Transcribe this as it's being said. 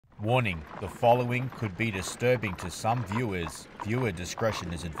Warning, the following could be disturbing to some viewers. Viewer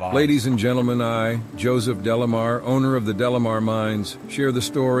discretion is advised. Ladies and gentlemen, I, Joseph Delamar, owner of the Delamar Mines, share the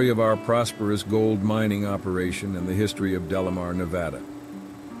story of our prosperous gold mining operation and the history of Delamar, Nevada.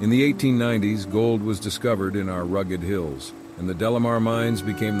 In the 1890s, gold was discovered in our rugged hills, and the Delamar Mines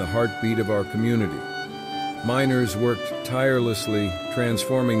became the heartbeat of our community. Miners worked tirelessly,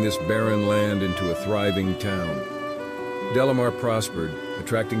 transforming this barren land into a thriving town. Delamar prospered,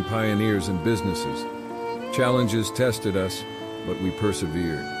 attracting pioneers and businesses. Challenges tested us, but we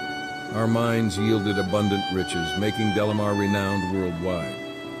persevered. Our mines yielded abundant riches, making Delamar renowned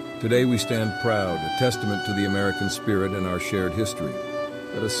worldwide. Today we stand proud, a testament to the American spirit and our shared history.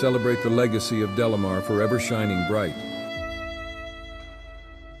 Let us celebrate the legacy of Delamar, forever shining bright.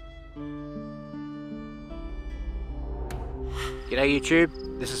 G'day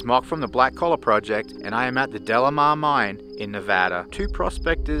YouTube, this is Mark from the Black Collar Project, and I am at the Delamar Mine in Nevada. Two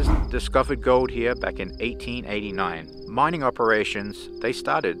prospectors discovered gold here back in 1889. Mining operations, they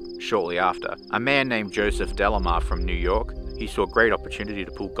started shortly after. A man named Joseph Delamar from New York, he saw great opportunity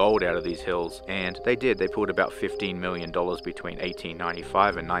to pull gold out of these hills, and they did. They pulled about $15 million between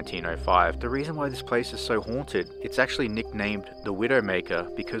 1895 and 1905. The reason why this place is so haunted, it's actually nicknamed the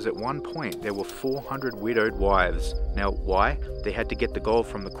Widowmaker because at one point there were 400 widowed wives. Now why? They had to get the gold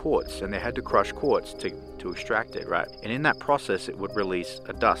from the quartz, and they had to crush quartz to extract it, right? And in that process it would release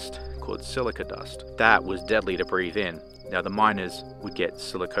a dust called silica dust. That was deadly to breathe in. Now the miners would get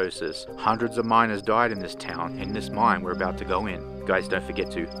silicosis. Hundreds of miners died in this town, in this mine we're about to go in. Guys, don't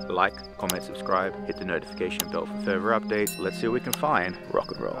forget to like, comment, subscribe, hit the notification bell for further updates. Let's see what we can find. Rock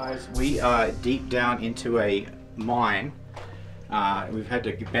and roll. Guys, we are deep down into a mine. We've had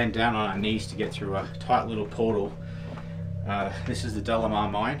to bend down on our knees to get through a tight little portal. This is the Delamar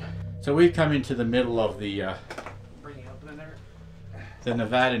Mine. So we've come into the middle of the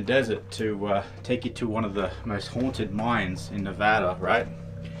Nevadan desert to take you to one of the most haunted mines in Nevada, right?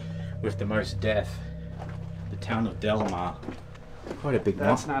 With the most death, the town of Delamar. Quite a big mine.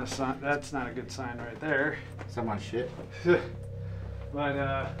 That's not a sign. That's not a good sign right there. Someone shit. But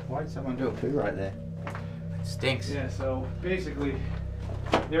why did someone do a poo right there? It stinks. Yeah. So basically,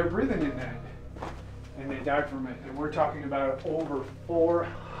 they were breathing in that, and they died from it. And we're talking about over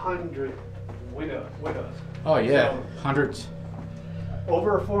 400 widows. Oh yeah, so, hundreds.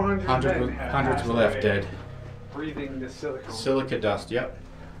 Over 400 hundreds were left dead. Breathing the silicone. Silica dust, yep.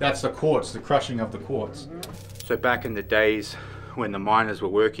 That's the quartz, the crushing of the quartz. So back in the days when the miners were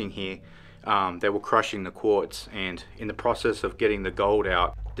working here, they were crushing the quartz, and in the process of getting the gold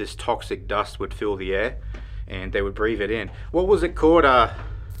out, this toxic dust would fill the air and they would breathe it in. What was it called?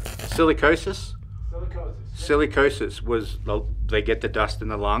 Silicosis? Silicosis. Silicosis was, they get the dust in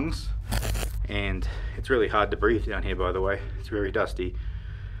the lungs, and it's really hard to breathe down here, by the way. It's very dusty.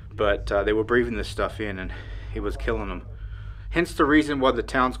 But they were breathing this stuff in, and it was killing them. Hence the reason why the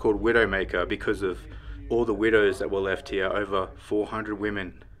town's called Widowmaker, because of all the widows that were left here. Over 400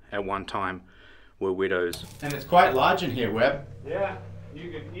 women at one time were widows. And it's quite large in here, Webb. Yeah, you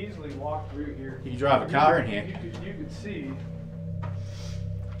could easily walk through here. You drive a car in here. You could see. You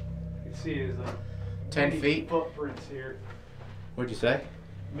could see is 10 feet. Footprints here. What'd you say?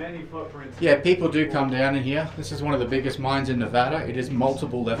 Many footprints. Yeah, people do come down in here. This is one of the biggest mines in Nevada. It is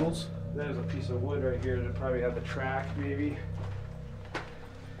multiple levels. There's a piece of wood right here that probably have a track, maybe.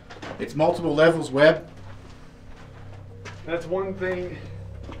 It's multiple levels, Webb. That's one thing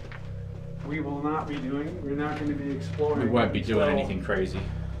we will not be doing. We're not going to be exploring. We won't be doing anything crazy.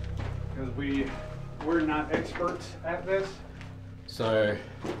 Because we're not experts at this. So,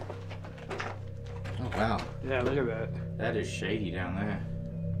 oh wow. Yeah, look at that. That is shady down there.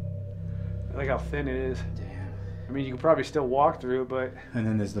 Look how thin it is. Damn. I mean, you can probably still walk through, but... And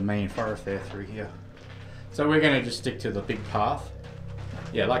then there's the main thoroughfare through here. So we're going to just stick to the big path.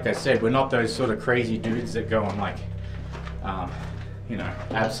 Yeah, like I said, we're not those sort of crazy dudes that go on like, you know,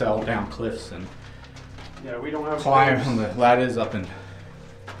 abseil down cliffs and yeah, we don't have climb on the ladders up in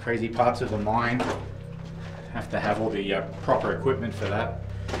crazy parts of the mine. Have to have all the proper equipment for that.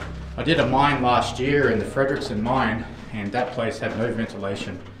 I did a mine last year in the Frederickson mine, and that place had no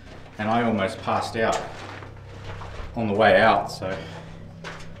ventilation, and I almost passed out on the way out. So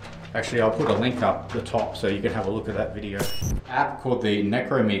actually I'll put a link up the top so you can have a look at that video. App called the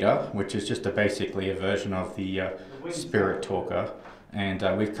Necrometer, which is just basically a version of the Spirit Talker, and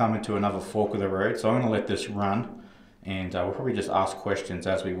we've come into another fork of the road, so I'm going to let this run, and we'll probably just ask questions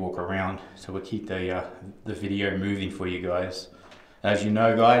as we walk around, so we'll keep the video moving for you guys. As you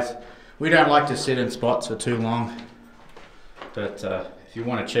know, guys, we don't like to sit in spots for too long, but if you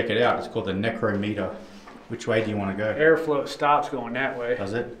want to check it out, it's called the Necrometer Which way do you want to go? Airflow stops going that way.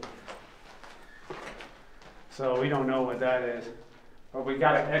 Does it? So we don't know what that is. But we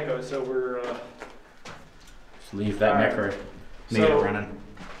got an echo, so we're... Just leave that meter running.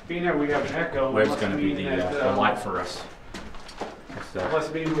 Being that we have an echo, Where's going to be the light for us?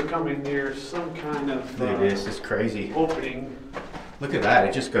 Must mean we're coming near some kind of Look at this, it's crazy. opening. Look at that,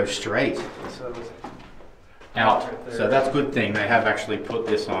 it just goes straight So out. right So that's a good thing. They have actually put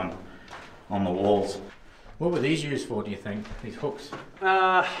this on the walls. What were these used for, do you think? These hooks?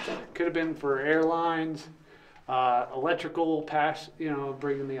 could have been for airlines, electrical pass,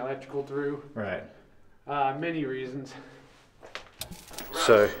 bringing the electrical through. Right. Many reasons.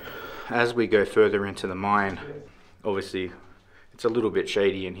 So as we go further into the mine, obviously it's a little bit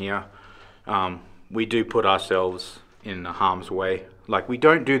shady in here. We do put ourselves in harm's way. Like, we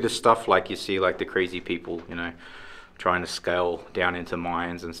don't do the stuff like you see, like the crazy people, trying to scale down into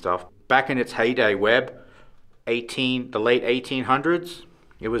mines and stuff. Back in its heyday, Webb, the late 1800s,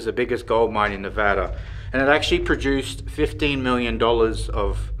 it was the biggest gold mine in Nevada, and it actually produced $15 million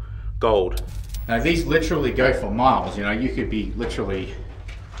of gold. Now these literally go for miles. You could be literally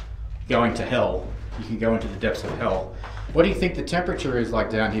going to hell. You can go into the depths of hell. What do you think the temperature is like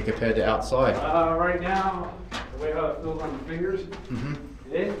down here compared to outside? Right now, the way how it feels on the fingers,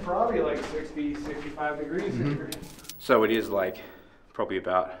 it's probably like 60, 65 degrees here. So it is like probably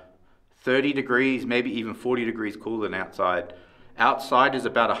about 30 degrees, maybe even 40 degrees cooler than outside. Outside is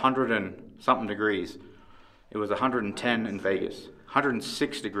about 100 and something degrees. It was 110 in Vegas,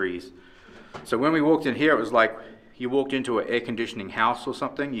 106 degrees. So when we walked in here, it was like you walked into an air conditioning house or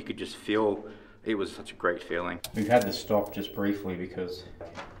something. You could just feel, it was such a great feeling. We've had to stop just briefly because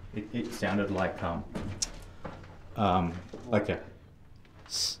it sounded like a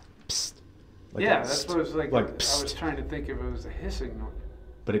psst, psst. Like yeah, that's what it was like. I psst. was trying to think if it was a hissing noise.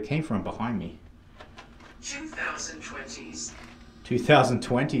 But it came from behind me. 2020s.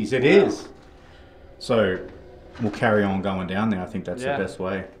 2020s, it is. So we'll carry on going down there. I think that's the best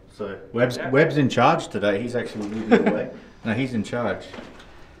way. So Webb's in charge today. He's actually leading the way. No, he's in charge.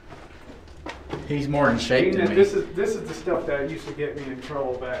 He's more in shape than me. This is the stuff that used to get me in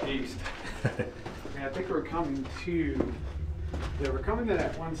trouble back east. I think we're coming to. Yeah, we're coming to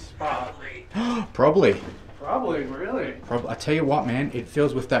that one spot. Probably, really. I tell you what, man, it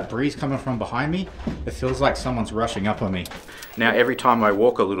feels with that breeze coming from behind me, it feels like someone's rushing up on me. Now, every time I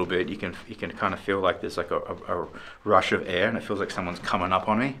walk a little bit, you can kind of feel like there's like a rush of air, and it feels like someone's coming up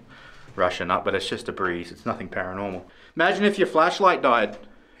on me, rushing up, but it's just a breeze. It's nothing paranormal. Imagine if your flashlight died.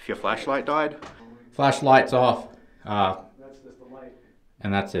 Flashlight's off. That's just the light.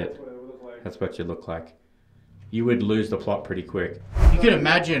 And that's it. That's what it would look like. That's what you look like. You would lose the plot pretty quick. You could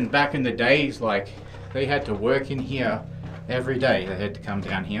imagine back in the days, like, they had to work in here every day. They had to come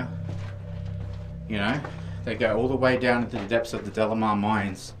down here. They go all the way down into the depths of the Delamar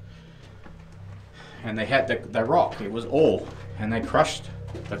mines. And they had the rock, it was ore. And they crushed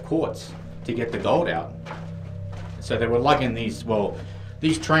the quartz to get the gold out. So they were lugging these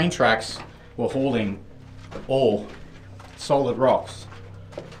train tracks were hauling ore, solid rocks,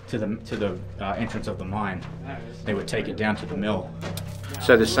 to the entrance of the mine. They would take it down to the mill.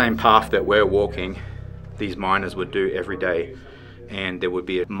 So the same path that we're walking, these miners would do every day, and there would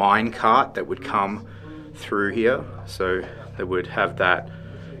be a mine cart that would come through here. So they would have that,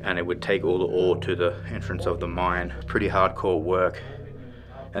 and it would take all the ore to the entrance of the mine. Pretty hardcore work,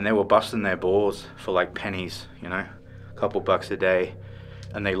 and they were busting their balls for like pennies, a couple bucks a day,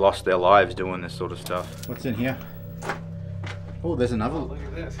 and they lost their lives doing this sort of stuff. What's in here? Oh, there's another. Oh, look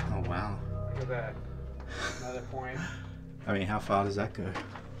at this. Oh, wow. Look at that. Another point. I mean, how far does that go?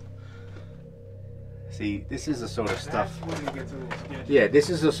 See, this is the sort of stuff. That's when it gets a little sketchy. Yeah, this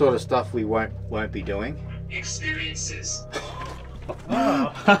is the sort of stuff we won't be doing. Experiences.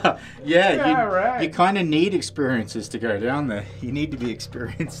 Oh. Yeah, right. you kind of need experiences to go down there. You need to be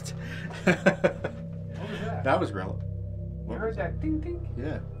experienced. What was that? That was relevant. You heard that ding ding?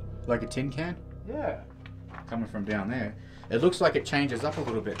 Yeah, like a tin can Yeah. coming from down there. It looks like it changes up a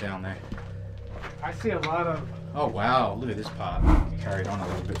little bit down there. I see a lot of. Oh wow, look at this part. Carried on a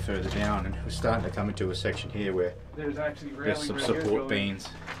little bit further down, and we're starting to come into a section here where There's actually railing there's some right here support going beams.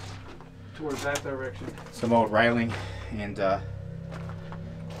 towards that direction. Some old railing, and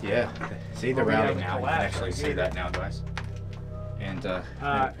yeah, see the Oh, we have railing a now. You can collapse actually right see here. that now, guys. And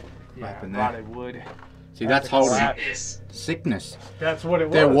Yeah, happened there? rotted wood. See, that's the holding collapse. sickness. That's what it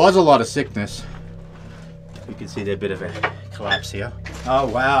was. There was a lot of sickness. You can see there's a bit of a collapse here. Oh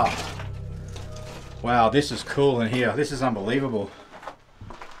wow. Wow, this is cool in here. This is unbelievable.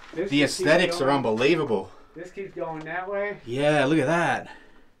 This The just keeps aesthetics are going- unbelievable. This keeps going that way. Yeah, look at that.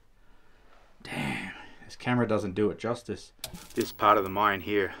 Damn, it's camera doesn't do it justice. This part of the mine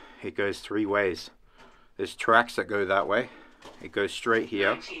here, it goes 3 ways. There's tracks that go that way. It goes straight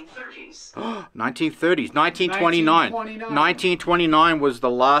here. 1930s. 1930s, 1929. 1929 was the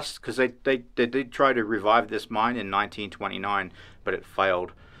last, because they did try to revive this mine in 1929, but it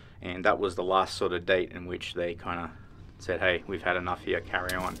failed. And that was the last sort of date in which they kind of said, hey, we've had enough here,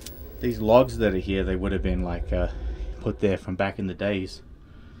 carry on. These logs that are here, they would have been like put there from back in the days.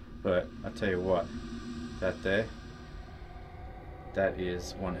 But I tell you what, that there, that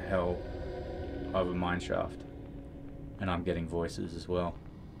is one hell of a mine shaft. And I'm getting voices as well.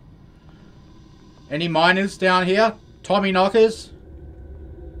 Any miners down here? Tommy knockers?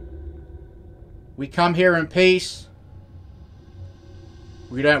 We come here in peace.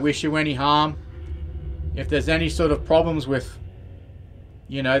 We don't wish you any harm. If there's any sort of problems with,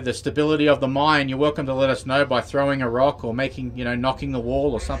 you know, the stability of the mine, you're welcome to let us know by throwing a rock or making, you know, knocking the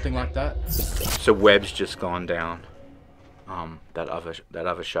wall or something like that. So Webb's just gone down that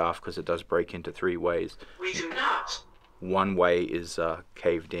other shaft, because it does break into 3 ways. We do not. One way is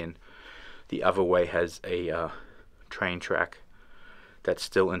caved in. The other way has a train track that's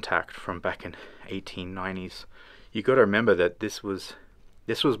still intact from back in 1890s. You got to remember that this was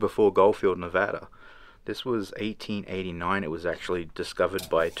before Goldfield, Nevada. This was 1889. It was actually discovered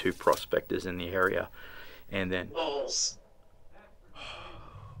by 2 prospectors in the area, and then Balls.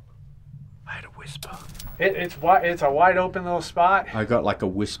 I had a whisper. It's a wide open little spot. I got like a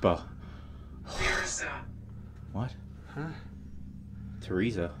whisper. There's What? Huh?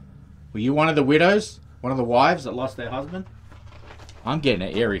 Teresa, were you one of the widows? One of the wives that lost their husband? I'm getting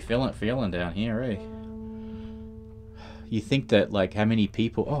an eerie feeling down here, eh? You think that, like, how many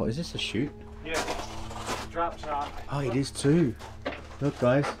people... Oh, is this a chute? Yeah. Drop shot. Oh, it is too. Look,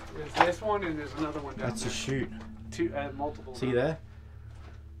 guys. There's this one and there's another one down That's a there. chute. Multiple. See there?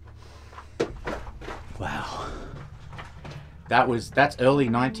 Wow. That's early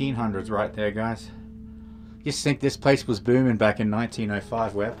 1900s right there, guys. Just think this place was booming back in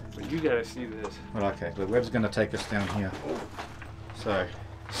 1905, Webb. But you gotta see this. Well, okay, but Webb's going to take us down here. So,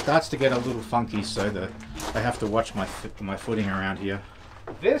 it starts to get a little funky, so that I have to watch my footing around here.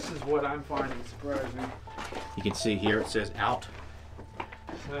 This is what I'm finding surprising. You can see here it says out.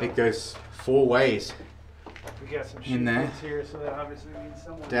 So It goes 4 ways. we got some in there. shit here, so that obviously means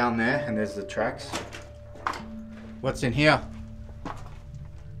someone. Down there, and there's the tracks. What's in here?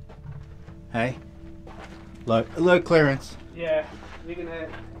 Hey? Low clearance. Yeah, you can have.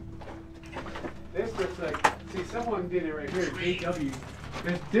 This looks like. See, someone did it right here. JW.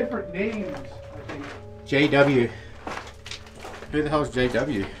 There's different names, I think. JW. Who the hell's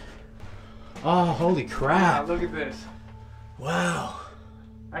JW? Oh, holy Wow, crap. look at this. Wow.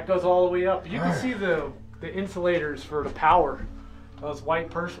 That goes all the way up. You can see the insulators for the power. Those white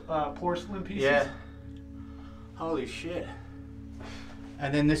porcelain pieces. Yeah. Holy shit.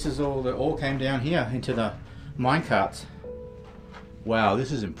 And then this is all came down here into the mine carts. Wow,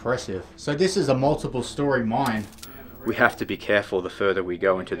 this is impressive. So this is a multiple story mine. We have to be careful the further we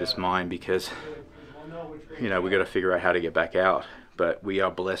go into this mine, because, you know, we got to figure out how to get back out. But we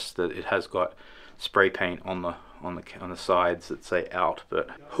are blessed that it has got spray paint on the sides that say out. But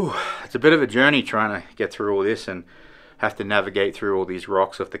whew, it's a bit of a journey trying to get through all this and have to navigate through all these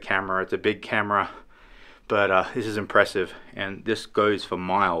rocks with the camera. It's a big camera, but this is impressive, and this goes for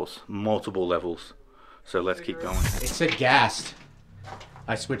miles, multiple levels. So let's keep going. It said gassed.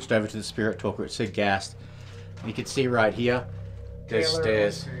 I switched over to the Spirit Talker. It said gassed. You can see right here, there's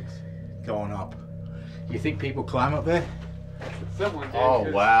stairs going up. You think people climb up there? Someone did.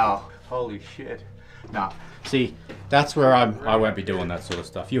 Oh wow! Holy shit! Nah, see, that's where I won't be doing that sort of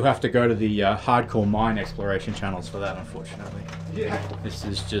stuff. You have to go to the hardcore mine exploration channels for that, unfortunately. Yeah. This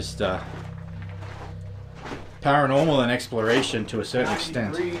is just paranormal and exploration to a certain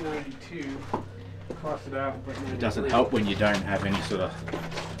extent. 93, 92. Cross it out. It doesn't help when you don't have any sort of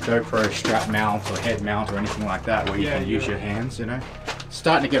GoPro strap mount or head mount or anything like that where you can use your hands, you know. It's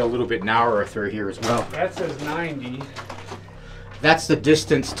starting to get a little bit narrower through here as well. That says 90. That's the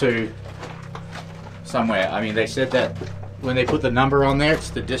distance to somewhere. I mean, they said that when they put the number on there, it's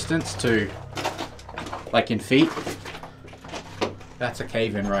the distance to, like, in feet. That's a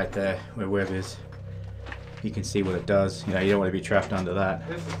cave-in right there where Webb is. You can see what it does. You know, you don't want to be trapped under that.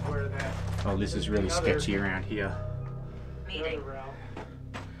 This is where that. Oh, this is really sketchy around here. meeting.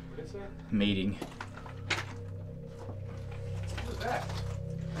 What is that? Meeting. What was that?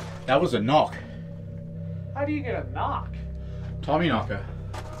 That was a knock. How do you get a knock? Tommy knocker.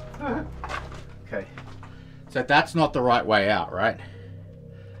 Okay. So that's not the right way out, right?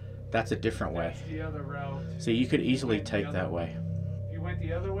 That's a different way. That's the other route. So you could easily take that way. If you went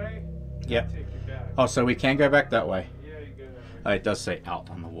the other way, Yep. take you back. Oh, so we can go back that way? Yeah, you go that way. Oh, it does say out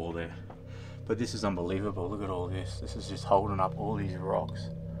on the wall there. But this is unbelievable. Look at all this. This is just holding up all these rocks.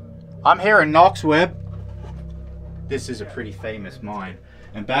 I'm here in Knox Webb. This is a pretty famous mine.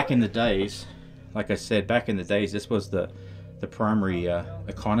 And back in the days, like I said, back in the days, this was the primary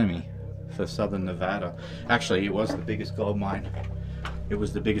economy for southern Nevada. Actually, it was the biggest gold mine. It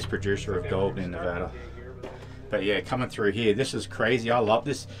was the biggest producer of gold in Nevada. But yeah, coming through here, this is crazy. I love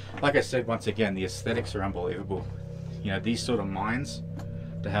this. Like I said, once again, the aesthetics are unbelievable. You know, these sort of mines,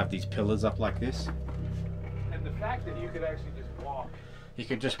 to have these pillars up like this. And the fact that you could actually just walk. You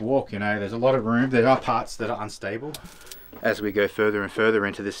can just walk, you know, there's a lot of room. There are parts that are unstable. As we go further and further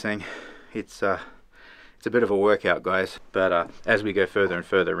into this thing, it's a bit of a workout, guys. But as we go further and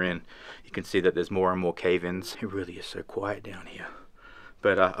further in, you can see that there's more and more cave-ins. It really is so quiet down here.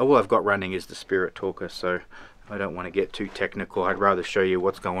 But all I've got running is the Spirit Talker, so I don't want to get too technical. I'd rather show you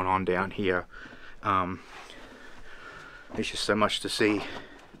what's going on down here. There's just so much to see,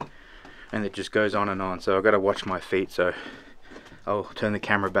 and it just goes on and on. So I've got to watch my feet, so I'll turn the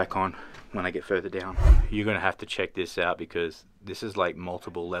camera back on when I get further down. You're gonna have to check this out because this is like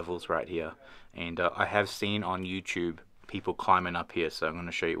multiple levels right here, and I have seen on YouTube people climbing up here, so I'm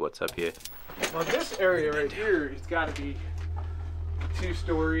gonna show you what's up here. Well, this area right here, it's got to be 2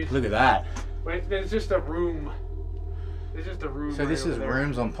 stories. Look at that. But there's just a room. There's just a room. So right this over is there.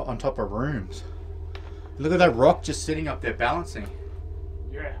 rooms on top of rooms. Look at that rock just sitting up there balancing.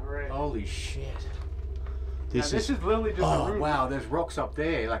 Yeah, right. Holy shit. This is literally just a room. Wow, there's rocks up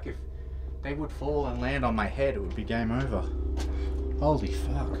there. Like if they would fall and land on my head, it would be game over. Holy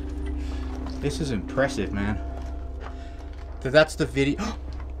fuck. This is impressive, man. So that's the video.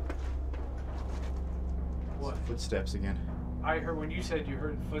 What? Footsteps again. I heard when you said you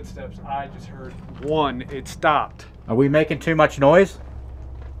heard footsteps, I just heard one. It stopped. Are we making too much noise?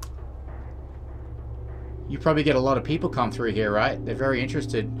 You probably get a lot of people come through here, right? They're very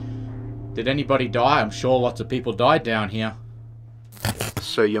interested. Did anybody die? I'm sure lots of people died down here.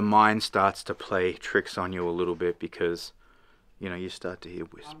 So your mind starts to play tricks on you a little bit because, you know, you start to hear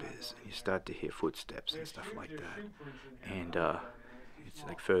whispers and you start to hear footsteps and stuff like that. And it's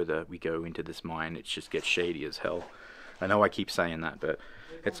like further we go into this mine, it just gets shady as hell. I know I keep saying that, but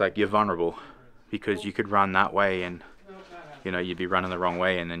it's like you're vulnerable because you could run that way and, you know, you'd be running the wrong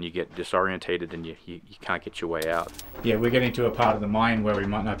way and then you get disorientated and you can't get your way out. Yeah, we're getting to a part of the mine where we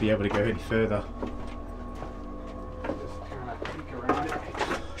might not be able to go any further. Just kind of peek around it.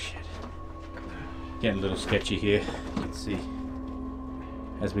 Oh shit. Getting a little sketchy here. You can see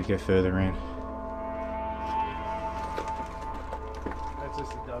as we go further in. That's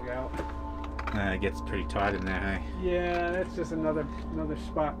just a dugout. It gets pretty tight in there, hey? Yeah, that's just another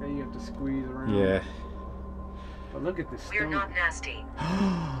spot that you have to squeeze around. Yeah. But look at this We're stone. not nasty.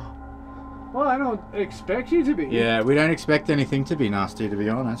 Well, I don't expect you to be. Yeah, we don't expect anything to be nasty, to be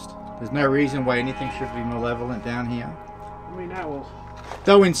honest. There's no reason why anything should be malevolent down here. I mean, that will.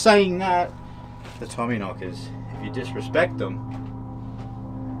 Though in saying that, the Tommyknockers, if you disrespect them,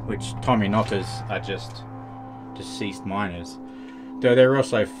 which Tommyknockers are just deceased miners, though they're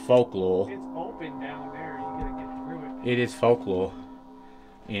also folklore. It's open down there. You gotta get through it. It is folklore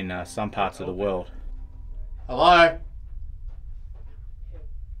in some parts of the world. Hello?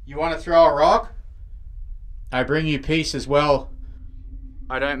 You want to throw a rock? I bring you peace as well.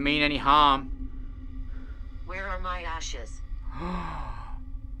 I don't mean any harm. Where are my ashes?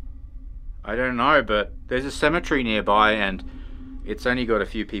 I don't know, but there's a cemetery nearby and it's only got a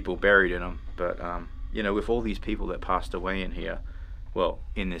few people buried in them. But, you know, with all these people that passed away in here, well,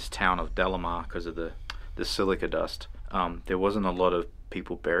 in this town of Delamar because of the silica dust, there wasn't a lot of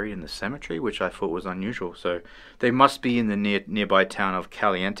people buried in the cemetery, which I thought was unusual. So they must be in the nearby town of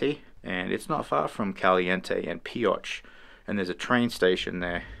Caliente, and it's not far from Caliente and Pioche, and there's a train station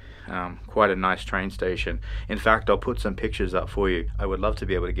there, quite a nice train station. In fact, I'll put some pictures up for you. I would love to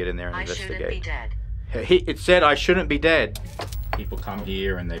be able to get in there and I investigate. shouldn't be dead. It said I shouldn't be dead. People come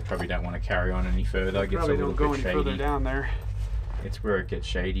here and they probably don't want to carry on any further. It gets a Probably little don't go bit any further shady. down there. It's where it gets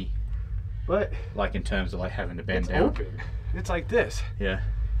shady, But like in terms of like having to bend it's down. open. It's like this. Yeah.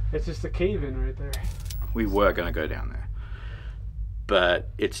 It's just a cave in right there. We were going to go down there, but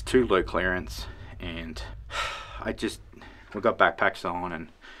it's too low clearance, and we got backpacks on and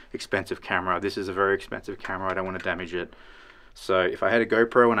expensive camera. This is a very expensive camera. I don't want to damage it. So if I had a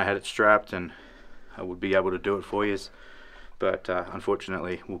GoPro and I had it strapped, and I would be able to do it for you, but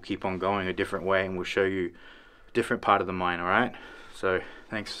unfortunately we'll keep on going a different way and we'll show you a different part of the mine. All right, so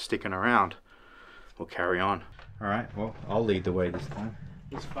thanks for sticking around. We'll carry on. All right, well, I'll lead the way this time.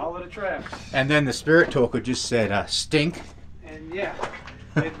 Just follow the tracks. And then the Spirit Talker just said, stink. And yeah,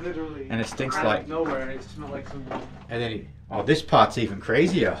 It literally. And it stinks out like of nowhere. It smelled like some. And then, oh, this part's even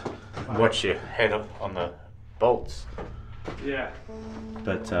crazier. Watch your head up on the bolts. Yeah.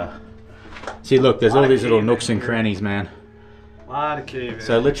 But see, look, there's all these little nooks and crannies, man. A lot of cave.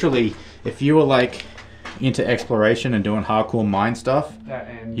 So literally, if you were like into exploration and doing hardcore mine stuff, That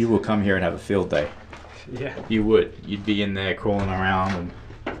ends. you will come here and have a field day. Yeah. You would. You'd be in there crawling around,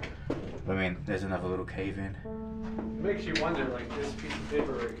 and I mean, there's another little cave in. It makes you wonder, like this piece of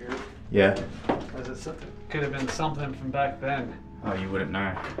paper right here. Yeah. Was it something? Could have been something from back then. Oh, you wouldn't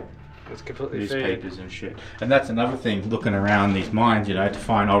know. It's completely faded. Newspapers and shit. And that's another thing, looking around these mines, you know, to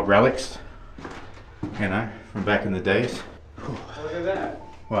find old relics, you know, from back in the days. Look at that.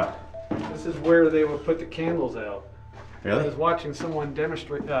 What? This is where they would put the candles out. I Really? was watching someone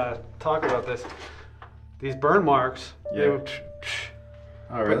demonstrate, talk about this. These burn marks, they Yeah. would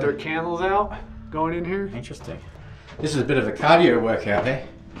Oh, put their really? candles out, going in here. Interesting. This is a bit of a cardio workout, eh?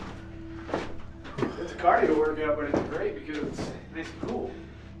 It's a cardio workout, but it's great because it's nice and cool.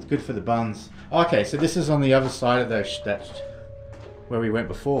 It's good for the buns. Okay, so this is on the other side of that where we went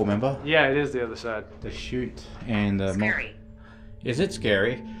before, remember? Yeah, it is the other side. The chute and the... Scary. Is it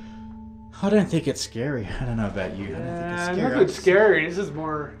scary? I don't think it's scary. I don't know about you. I don't think it's scary. Nothing scary. This is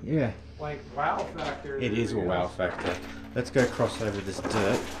more Yeah. like wow factor. It is a wow factor. Let's go cross over this dirt.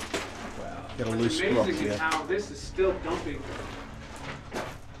 Wow. Got a What's loose rock amazing here. is how this is still dumping.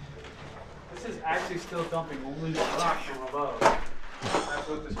 This is actually still dumping only the rock from above. That's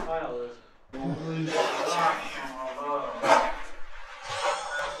what this pile is. Only the rock from above.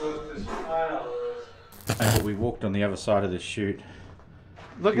 That's what this pile is. But we walked on the other side of the chute.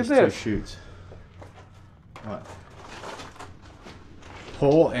 Look at These two this. chutes. What?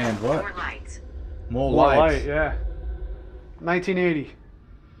 Paul and what? More lights. More More lights. light, yeah. 1980.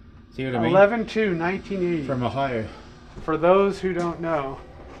 See what I mean? 11/2/1980. From Ohio. For those who don't know,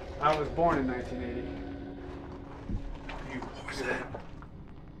 I was born in 1980.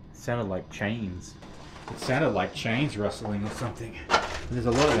 Sounded like chains. It sounded like chains rustling or something. There's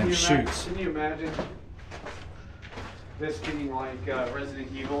a lot of them Can chutes. you imagine this being like Resident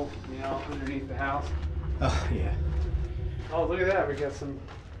Evil, you know, underneath the house? Oh yeah. Oh, look at that. We got some.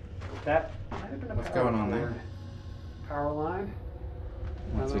 That might have been a What's power going on cord. there? Power line.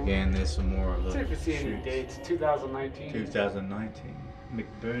 Once again, there's some more of Let's see if we the see any chutes. dates. 2019. 2019.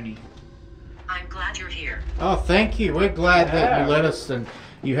 McBurney. I'm glad you're here. Oh, thank you. We're glad that Yeah. you let us, and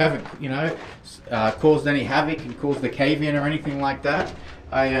you haven't, you know, caused any havoc and caused the cave in or anything like that.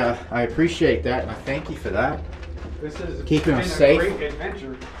 I appreciate that, and I thank you for that. This is Keeping been us a safe. great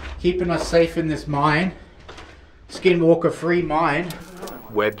adventure. Keeping us safe in this mine, skinwalker free mine.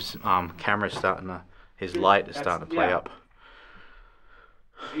 Webb's camera's starting to, his light is starting to play yeah. up.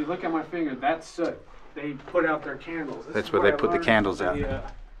 If you look at my finger, that's soot. They put out their candles. This That's is where they I put the learned candles out. the,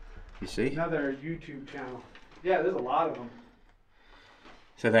 You see? another YouTube channel. Yeah, there's a lot of them.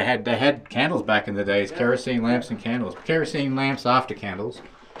 So they had candles back in the days, Yeah. kerosene lamps and candles. Kerosene lamps after candles.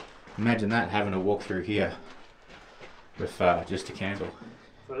 Imagine that, having to walk through here with just a candle.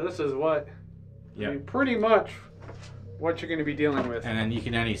 So this is what, I Yep. mean, pretty much what you're going to be dealing with. And then you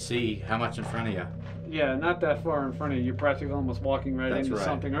can only see how much in front of you. Yeah, not that far in front of you. You're practically almost walking right That's into right.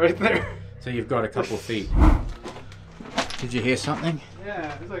 something right there. So you've got a couple feet. Did you hear something?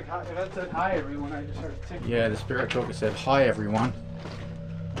 Yeah, it's like, if I said hi everyone, I just started ticking. Yeah, the spirit talker said, "Hi everyone."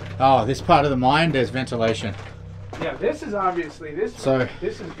 Oh, this part of the mine, there's ventilation. Yeah, this is obviously, this So-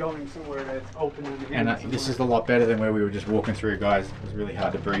 this is going somewhere that's open And this is a lot better than where we were just walking through, guys. It was really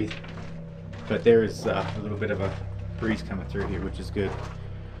hard to breathe. But there is a little bit of a breeze coming through here, which is good.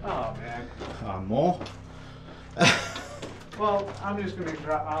 Oh, man. More? Well, I'm just going to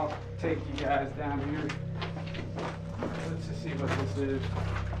drop, I'll take you guys down here. Let's just see what this is.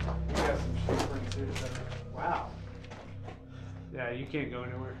 We got some shivers here. Wow. Yeah, you can't go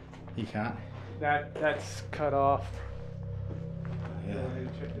anywhere. You can't? That's cut off. Yeah.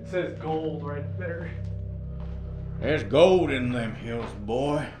 It says gold right there. There's gold in them hills,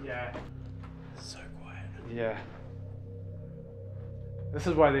 boy. Yeah. So quiet. Yeah. This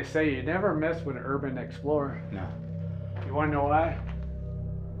is why they say you never mess with an urban explorer. No. You want to know why?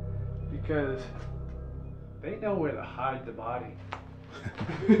 Because they know where to hide the body.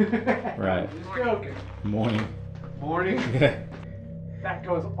 Right. Just joking. Morning. Morning. Yeah. That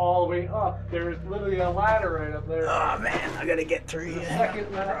goes all the way up. There's literally a ladder right up there. Oh man, I gotta get through The here.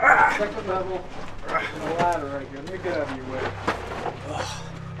 second level. There's a ladder right here. Let me get out of your way.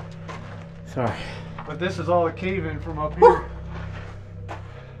 Sorry. But this is all a cave in from up here.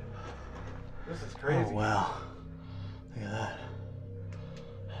 This is crazy. Oh wow. Look at that.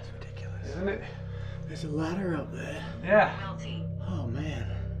 That's ridiculous. Isn't it? There's a ladder up there. Yeah. Wealthy. Oh man.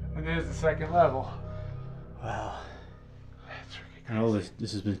 And there's the second level. Wow. That's freaking And all this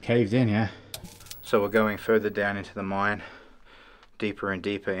has been caved in, yeah. So we're going further down into the mine, deeper and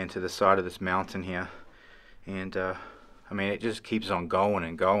deeper into the side of this mountain here. And I mean, it just keeps on going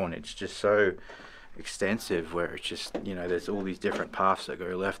and going. It's just so extensive where it's just, you know, there's all these different paths that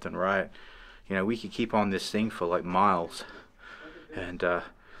go left and right. You know, we could keep on this thing for like miles. And the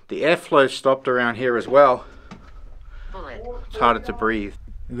airflow stopped around here as well. Bullet. It's harder to breathe.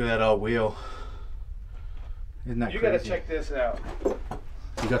 Look at that old wheel. Isn't that You crazy? gotta check this out.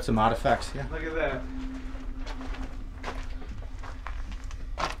 You got some artifacts here? Look at that.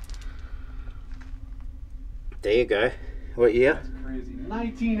 There you go. What year? That's crazy.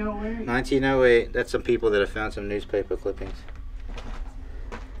 1908. 1908. That's some people that have found some newspaper clippings.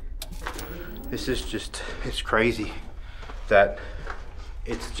 This is just, it's crazy that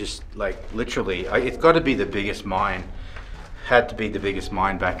it's just like literally, it's got to be the biggest mine. Had to be the biggest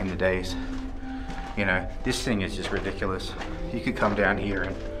mine back in the days. You know, this thing is just ridiculous. You could come down here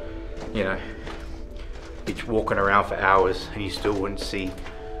and, you know, be walking around for hours and you still wouldn't see,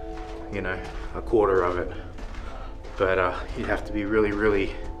 you know, a quarter of it. But you'd have to be really,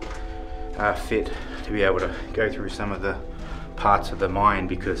 really fit to be able to go through some of the parts of the mine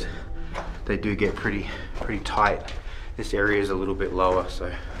because they do get pretty tight. This area is a little bit lower,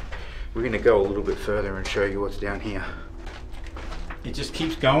 so we're going to go a little bit further and show you what's down here. It just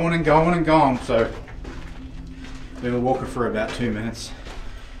keeps going and going and going, so we were walking for about 2 minutes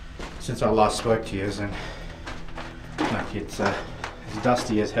since I last spoke to you, and like it's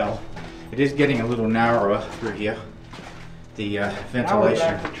dusty as hell. It is getting a little narrower through here. The ventilation. Now we're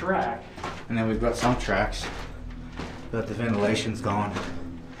back to track. And then we've got some tracks, but the ventilation's gone.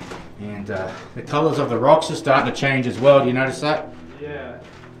 And the colors of the rocks are starting to change as well. Do you notice that? Yeah.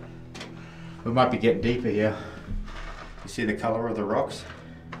 We might be getting deeper here. You see the color of the rocks?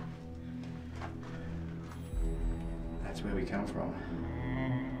 That's where we come from.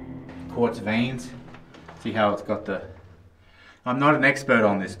 Quartz veins. See how it's got the... I'm not an expert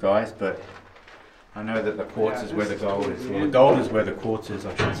on this, guys, but I know that the quartz is where the gold is. Well, the gold is where the quartz is,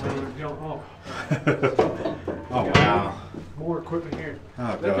 I should say. Oh, Oh, wow. more equipment here.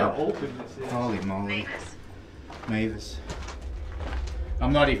 Oh, Look how God. open this is. Holy moly. Mavis. Mavis.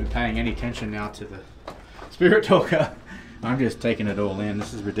 I'm not even paying any attention now to the spirit talker. I'm just taking it all in.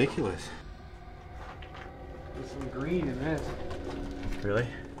 This is ridiculous. There's some green in this. Really?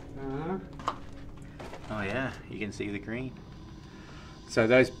 Uh-huh. Oh yeah, you can see the green. So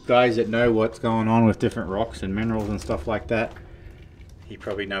those guys that know what's going on with different rocks and minerals and stuff like that, you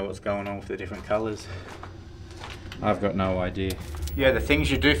probably know what's going on with the different colors. I've got no idea. Yeah, the things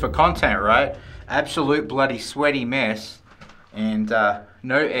you do for content, right? Absolute bloody sweaty mess and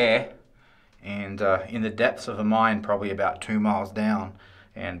no air. And in the depths of a mine, probably about 2 miles down,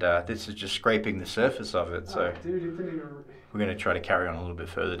 and this is just scraping the surface of it. So Dude, you didn't even... we're going to try to carry on a little bit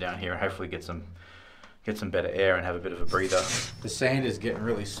further down here and hopefully get some better air and have a bit of a breather. The sand is getting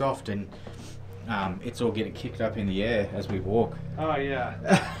really soft and it's all getting kicked up in the air as we walk. Oh, yeah.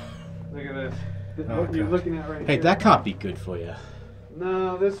 Look at this. Oh, What you're God. looking at right Hey, here. that can't be good for you.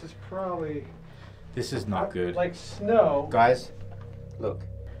 No, this is probably... This is not good. Like snow. Guys, look.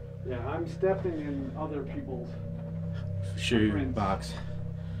 Yeah, I'm stepping in other people's... Shoe Prints. marks.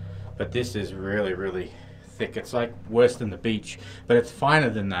 But this is really, really thick. It's like worse than the beach, but it's finer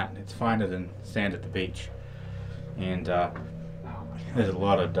than that. It's finer than sand at the beach. And Oh, my there's a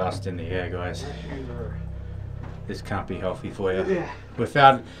lot of dust in the air, guys. shoes are... This can't be healthy for you.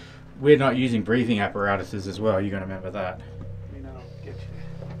 Yeah. We're not using breathing apparatuses as well. You're going to remember that. You know, get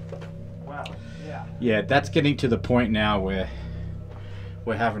you. Wow. Yeah. Yeah, that's getting to the point now where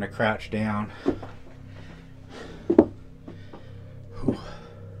we're having to crouch down. Whew.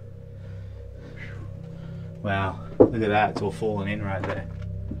 Wow, look at that. It's all falling in right there.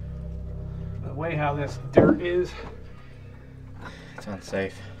 The way how this dirt is. It's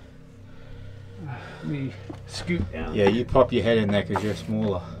unsafe. Let me scoot down. Yeah, you pop your head in there because you're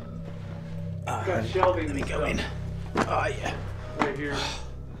smaller. Got shelving Let me and go stuff in. Oh, yeah. right here.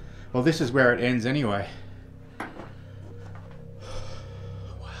 Well, this is where it ends anyway.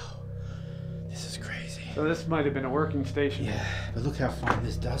 Wow. This is crazy. So this might have been a working station. Yeah, but look how fine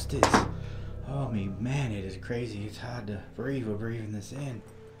this dust is. Oh, man, it is crazy. It's hard to breathe. We're breathing this in.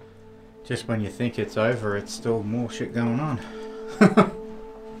 Just when you think it's over, it's still more shit going on.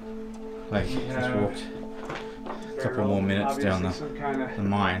 Like, just walked a couple more minutes down the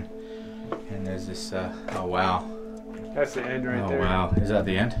mine, and there's this, oh wow. That's the end right Oh there. wow, is that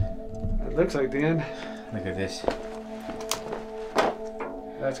the end? It looks like the end. Look at this.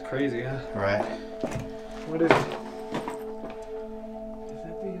 That's crazy, huh? Right. What is it? Is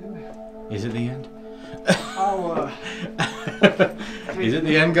that the end? Is it the end? I'll, Is it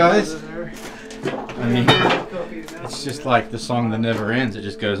the end, guys? There. I mean, it's just like the song that never ends. It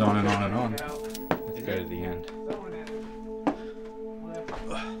just goes on and on and on. Let's go to the end.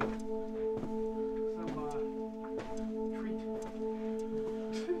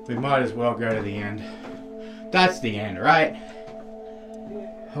 We might as well go to the end. That's the end, right?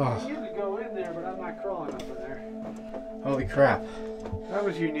 Oh. You could go in there, but I'm not crawling up in there. Holy crap. That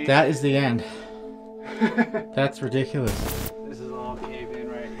was unique. That is the end. That's ridiculous. This is all caved in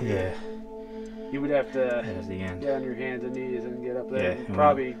right here. Yeah. You would have to That is the end. get on your hands and knees and get up there. Yeah, It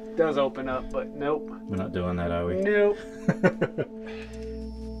probably does open up, but nope. We're not doing that, are we? Nope.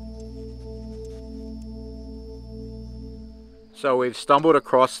 So we've stumbled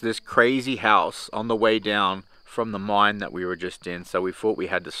across this crazy house on the way down from the mine that we were just in. So we thought we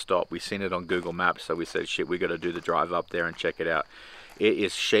had to stop. We seen it on Google Maps, so we said, shit, we got to do the drive up there and check it out. It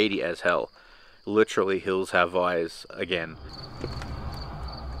is shady as hell. Literally, hills have eyes again.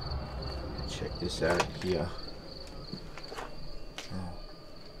 Check this out here. Oh,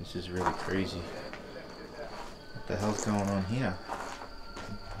 this is really crazy. What the hell's going on here?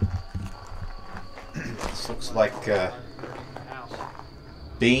 This looks like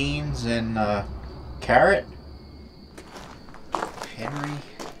beans and carrot. Henry.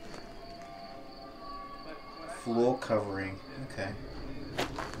 Floor covering. Okay.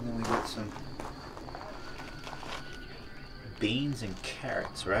 And then we got some beans and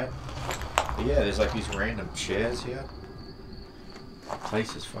carrots, right? But yeah, there's like these random chairs here. The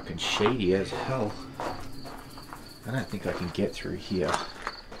place is fucking shady as hell. I don't think I can get through here.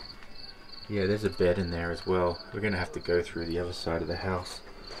 Yeah, there's a bed in there as well. We're gonna have to go through the other side of the house.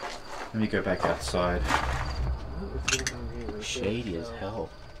 Let me go back outside. Shady as hell.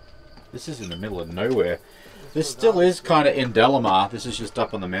 This is in the middle of nowhere. This still is kind of in Delamar. This is just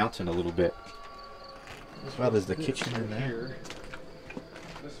up on the mountain a little bit. As well, there's the kitchen in there.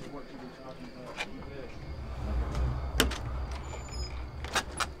 This is what you were talking about.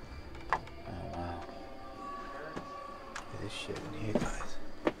 Oh wow. Look at this shit in here, guys.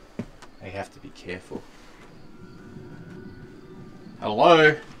 I have to be careful.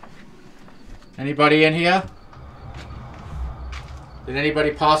 Hello? Anybody in here? Did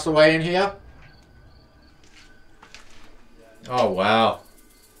anybody pass away in here? Oh wow.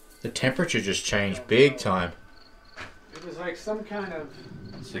 The temperature just changed big time. It was like some kind of...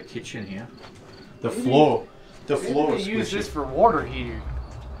 It's the kitchen here. The floor. The floor is Maybe they use squishy. this for water heater.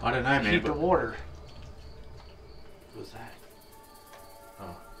 I don't know, man. Heat the water. What was that?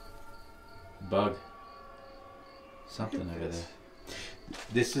 Oh. Bug. Something over there.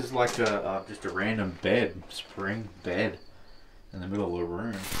 This is like a just a random bed, spring bed in the middle of the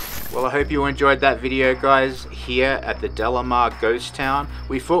room. Well, I hope you enjoyed that video, guys, here at the Delamar Ghost Town.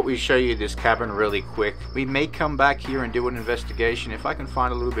 We thought we'd show you this cabin really quick. We may come back here and do an investigation. If I can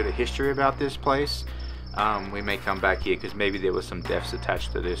find a little bit of history about this place, we may come back here because maybe there was some deaths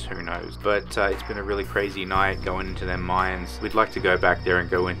attached to this, who knows. But it's been a really crazy night going into them mines. We'd like to go back there and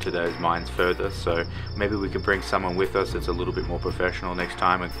go into those mines further, so maybe we could bring someone with us that's a little bit more professional next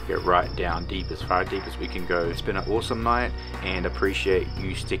time and get right down deep, as far deep as we can go. It's been an awesome night and appreciate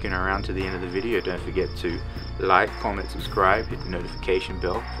you sticking around to the end of the video. Don't forget to like, comment, subscribe, hit the notification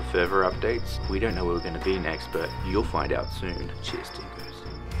bell for further updates. We don't know where we're going to be next, but you'll find out soon. Cheers, Tinkers.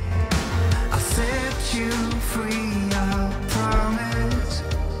 I'll set you free, I promise.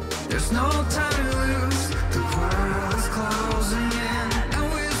 There's no time.